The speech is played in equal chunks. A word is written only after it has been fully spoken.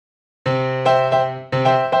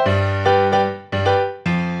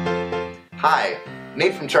Hi,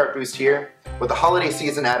 Nate from Chartboost here. With the holiday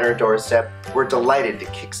season at our doorstep, we're delighted to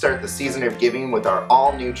kickstart the season of giving with our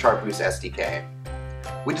all-new Chartboost SDK.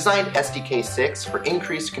 We designed SDK 6 for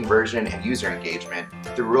increased conversion and user engagement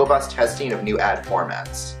through robust testing of new ad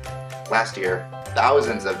formats. Last year,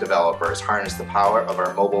 thousands of developers harnessed the power of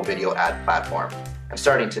our mobile video ad platform. And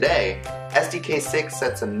starting today, SDK 6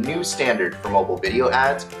 sets a new standard for mobile video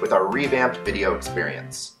ads with our revamped video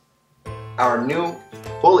experience. Our new,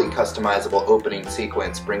 fully customizable opening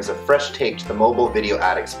sequence brings a fresh take to the mobile video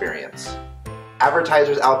ad experience.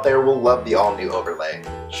 Advertisers out there will love the all-new overlay,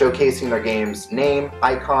 showcasing their game's name,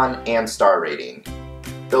 icon, and star rating,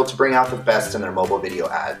 built to bring out the best in their mobile video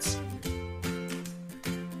ads.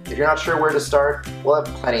 If you're not sure where to start, we'll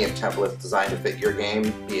have plenty of templates designed to fit your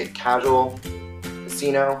game, be it casual,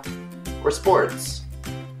 casino, or sports.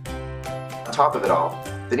 On top of it all,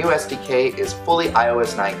 the new SDK is fully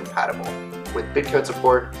iOS 9 compatible, with bitcode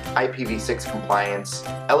support, IPv6 compliance,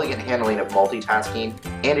 elegant handling of multitasking,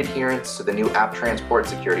 and adherence to the new app transport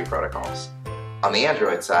security protocols. On the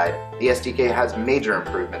Android side, the SDK has major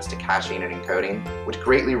improvements to caching and encoding, which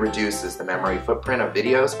greatly reduces the memory footprint of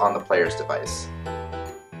videos on the player's device.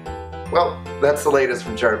 Well, that's the latest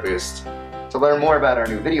from Chartboost. To learn more about our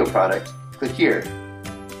new video product, click here.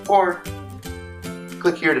 Or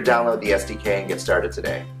click here to download the SDK and get started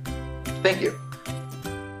today. Thank you.